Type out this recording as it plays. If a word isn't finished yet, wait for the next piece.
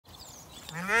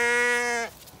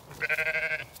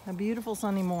A beautiful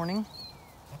sunny morning.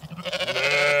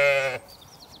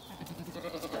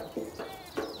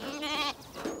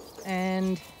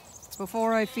 And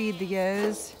before I feed the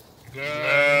ewes,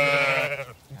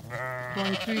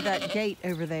 going through that gate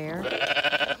over there,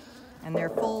 and their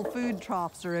full food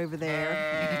troughs are over there.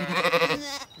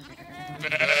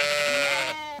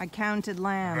 I counted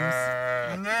lambs,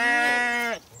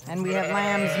 and we have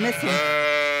lambs missing.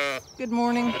 Good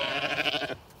morning.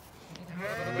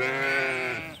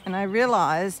 And I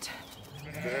realized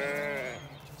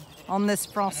on this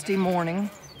frosty morning,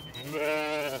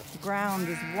 the ground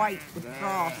is white with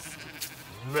frost.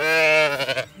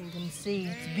 You can see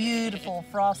it's a beautiful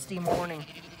frosty morning.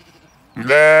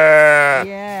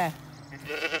 Yeah.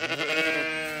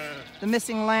 The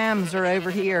missing lambs are over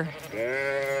here.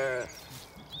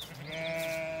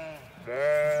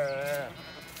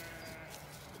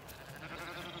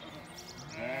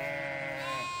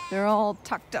 They're all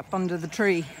tucked up under the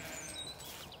tree.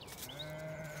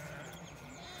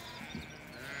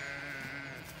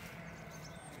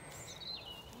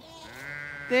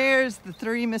 There's the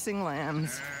 3 missing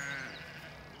lambs.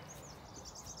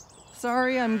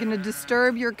 Sorry, I'm gonna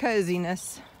disturb your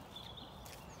coziness.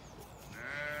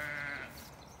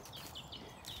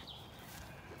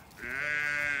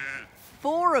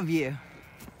 Four of you.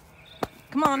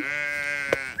 Come on.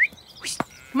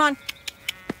 Come on.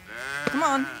 Come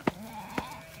on.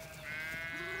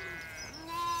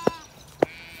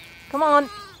 Come on.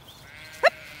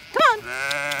 Come on.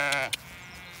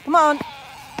 Come on.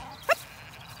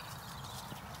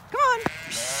 Come on.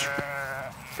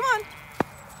 Come on.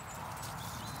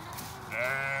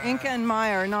 Inca and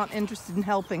Maya are not interested in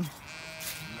helping.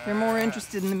 They're more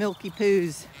interested in the milky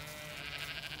poos.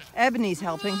 Ebony's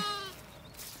helping.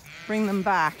 Bring them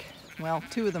back. Well,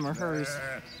 2 of them are hers.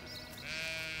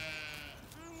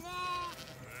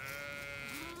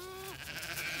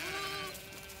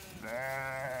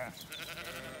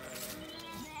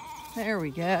 There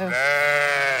we go.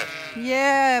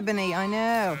 Yeah, Ebony, I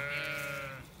know.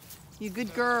 You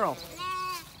good girl.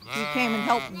 You came and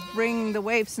helped bring the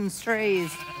waifs and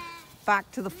strays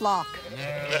back to the flock.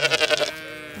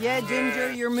 Yeah,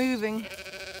 Ginger, you're moving.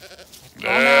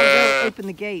 I'll now go open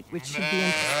the gate, which should be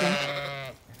interesting.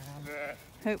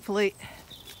 Hopefully,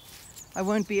 I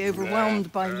won't be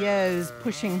overwhelmed by ewes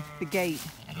pushing the gate.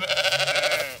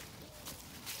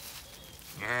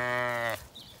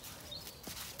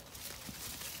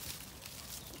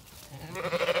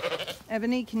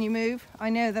 Ebony, can you move? I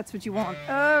know, that's what you want.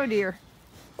 Oh dear.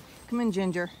 Come in,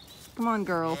 Ginger. Come on,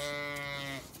 girls.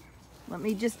 Let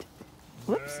me just...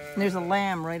 Whoops. There's a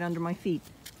lamb right under my feet.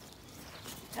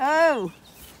 Oh!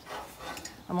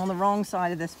 I'm on the wrong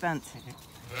side of this fence.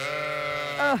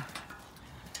 Oh!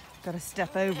 Gotta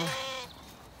step over.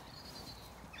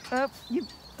 Oh,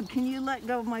 can you let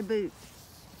go of my boot?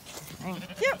 Thank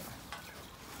you.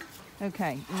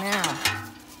 Okay, now.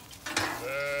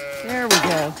 There we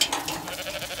go.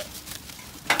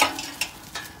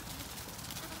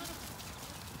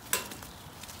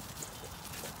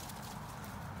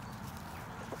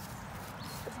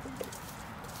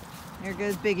 There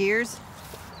goes BigEars.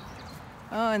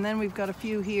 Oh, and then we've got a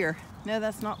few here. No,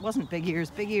 wasn't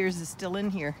BigEars. BigEars is still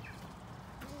in here.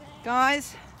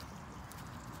 Guys.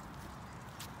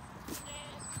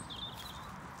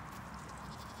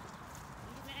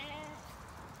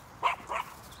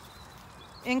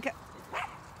 Inca.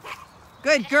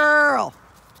 Good girl.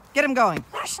 Get him going.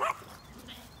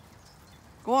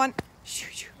 Go on.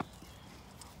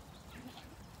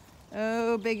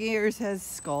 Oh, BigEars has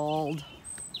scalded.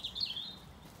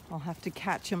 I'll have to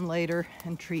catch him later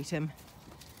and treat him.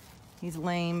 He's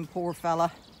lame, poor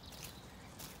fella.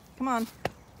 Come on.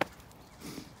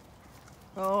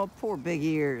 Oh, poor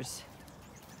BigEars.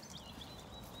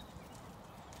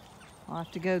 I'll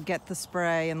have to go get the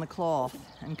spray and the cloth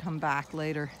and come back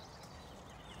later.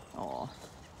 Oh,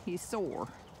 he's sore.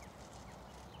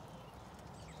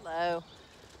 Hello.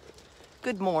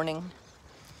 Good morning.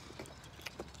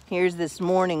 Here's this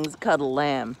morning's cuddle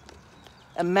lamb.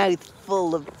 A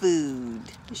mouthful of food.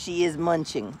 She is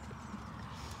munching.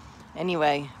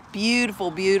 Anyway,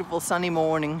 beautiful, beautiful sunny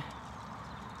morning.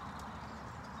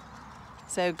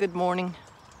 So, good morning.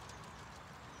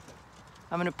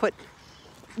 I'm gonna put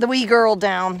the wee girl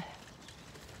down.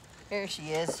 There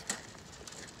she is.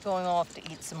 Going off to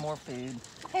eat some more food.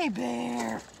 Hey,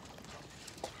 bear.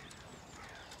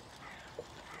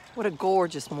 What a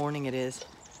gorgeous morning it is.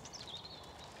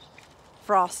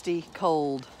 Frosty,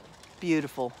 cold.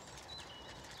 Beautiful.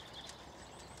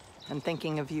 And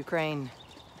thinking of Ukraine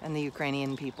and the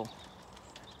Ukrainian people.